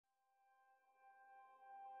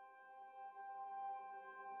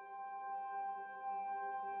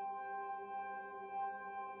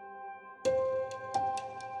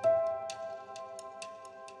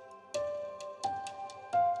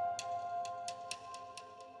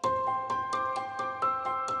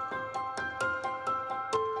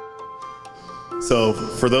So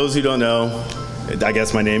for those who don't know, I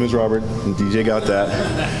guess my name is Robert, and DJ got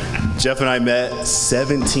that. Jeff and I met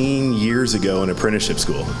 17 years ago in apprenticeship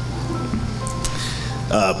school.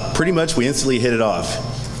 Pretty much we instantly hit it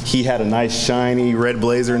off. He had a nice shiny red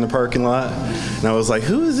Blazer in the parking lot, and I was like,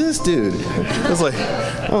 who is this dude? I was like,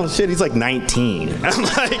 oh shit, he's like 19. I'm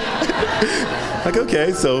like,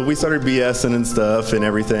 okay, so we started BSing and stuff and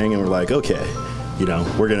everything, and we're like, okay, you know,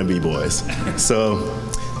 we're gonna be boys. So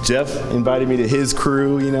Jeff invited me to his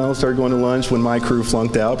crew, you know, started going to lunch when my crew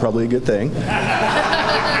flunked out, probably a good thing.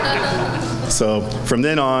 So from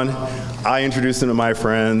then on, I introduced him to my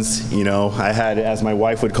friends. You know, I had, as my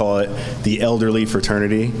wife would call it, the elderly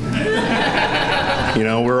fraternity. You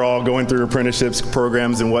know, we're all going through apprenticeships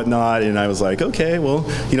programs and whatnot, and I was like, okay,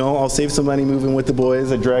 well, you know, I'll save some money moving with the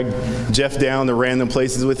boys. I dragged Jeff down to random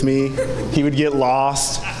places with me. He would get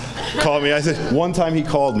lost, call me. I said, one time he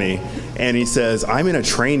called me, and he says, I'm in a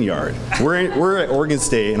train yard. We're at Oregon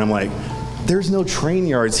State, and I'm like, there's no train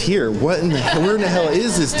yards here. Where in the hell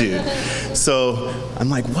is this dude? So I'm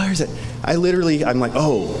like, where is it? I'm like,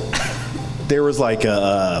 oh, there was like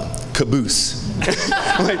a caboose.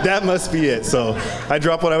 I'm like, that must be it. So I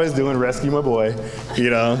drop what I was doing, rescue my boy.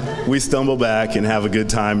 You know, we stumble back and have a good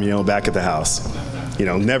time, you know, back at the house. You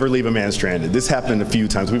know, never leave a man stranded. This happened a few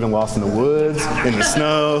times. We've been lost in the woods, in the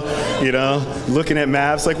snow, you know, looking at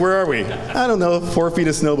maps, like, where are we? I don't know, 4 feet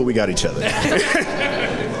of snow, but we got each other.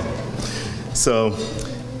 So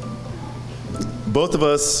both of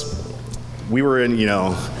us, we were in, you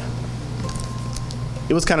know,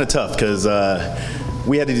 it was kind of tough because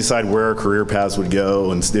we had to decide where our career paths would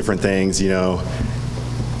go and different things, you know,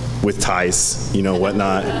 with Tice, you know,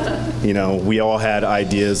 whatnot. You know, we all had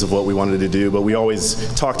ideas of what we wanted to do, but we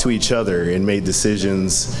always talked to each other and made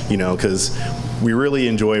decisions, you know, because we really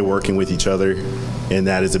enjoy working with each other, and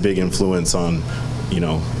that is a big influence on, you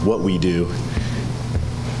know, what we do.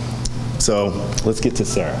 So let's get to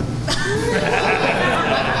Sarah.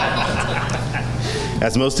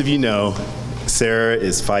 As most of you know, Sarah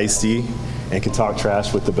is feisty and can talk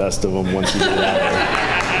trash with the best of them once you get out there.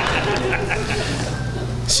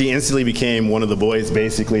 She instantly became one of the boys,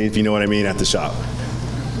 basically, if you know what I mean, at the shop.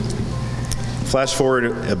 Flash forward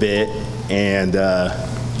a bit, and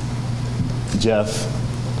Jeff,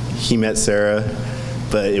 he met Sarah,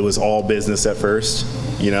 but it was all business at first.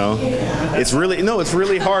 You know, it's really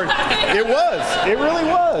hard. It really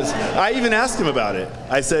was. I even asked him about it.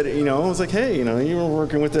 I said, you know, I was like, hey, you know, you were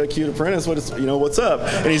working with that cute apprentice. What's up?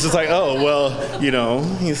 And he's just like, oh, well, you know,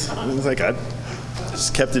 he's like, I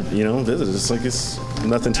just kept it, you know, business, just like it's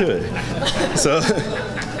nothing to it. So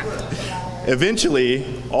eventually,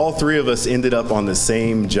 all three of us ended up on the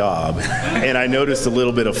same job, and I noticed a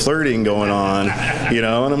little bit of flirting going on, you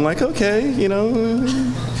know, and I'm like, okay, you know.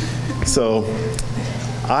 So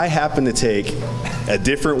I happened to take a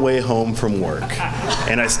different way home from work,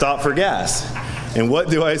 and I stopped for gas. And what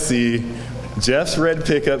do I see? Jeff's red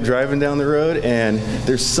pickup driving down the road, and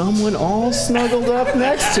there's someone all snuggled up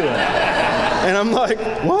next to him. And I'm like,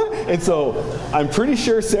 what? And so I'm pretty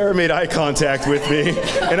sure Sarah made eye contact with me,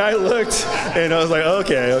 and I looked, and I was like,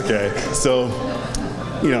 okay. So,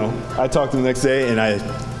 you know, I talked to him the next day, and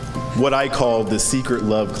what I called the secret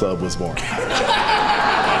love club was born.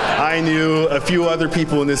 I knew a few other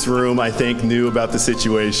people in this room, I think, knew about the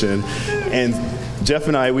situation. And Jeff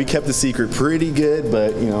and I, we kept the secret pretty good,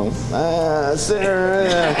 but, you know,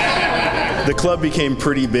 Sarah. The club became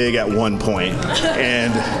pretty big at one point.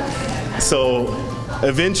 And so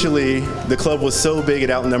eventually, the club was so big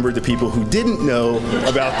it outnumbered the people who didn't know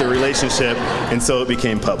about the relationship, and so it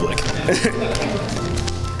became public.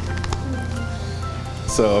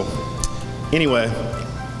 So anyway,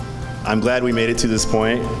 I'm glad we made it to this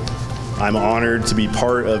point. I'm honored to be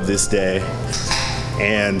part of this day,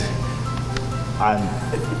 and I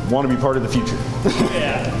want to be part of the future.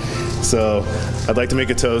 Yeah. So I'd like to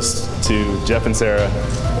make a toast to Jeff and Sarah.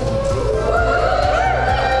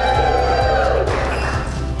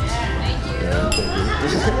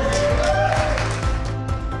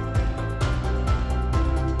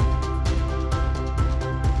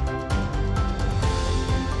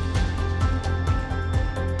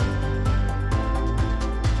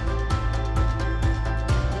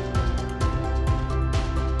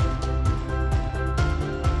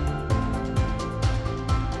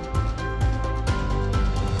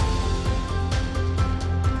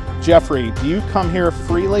 Jeffrey, do you come here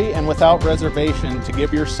freely and without reservation to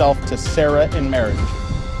give yourself to Sarah in marriage?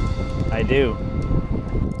 I do.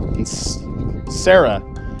 And Sarah,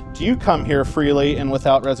 do you come here freely and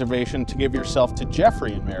without reservation to give yourself to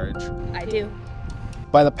Jeffrey in marriage? I do.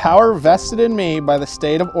 By the power vested in me by the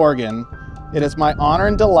state of Oregon, It is my honor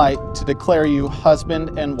and delight to declare you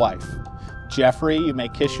husband and wife. Jeffrey, you may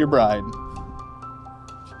kiss your bride.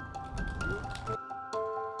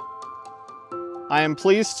 I am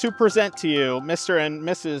pleased to present to you Mr. and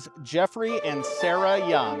Mrs. Jeffrey and Sara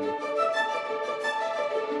Young.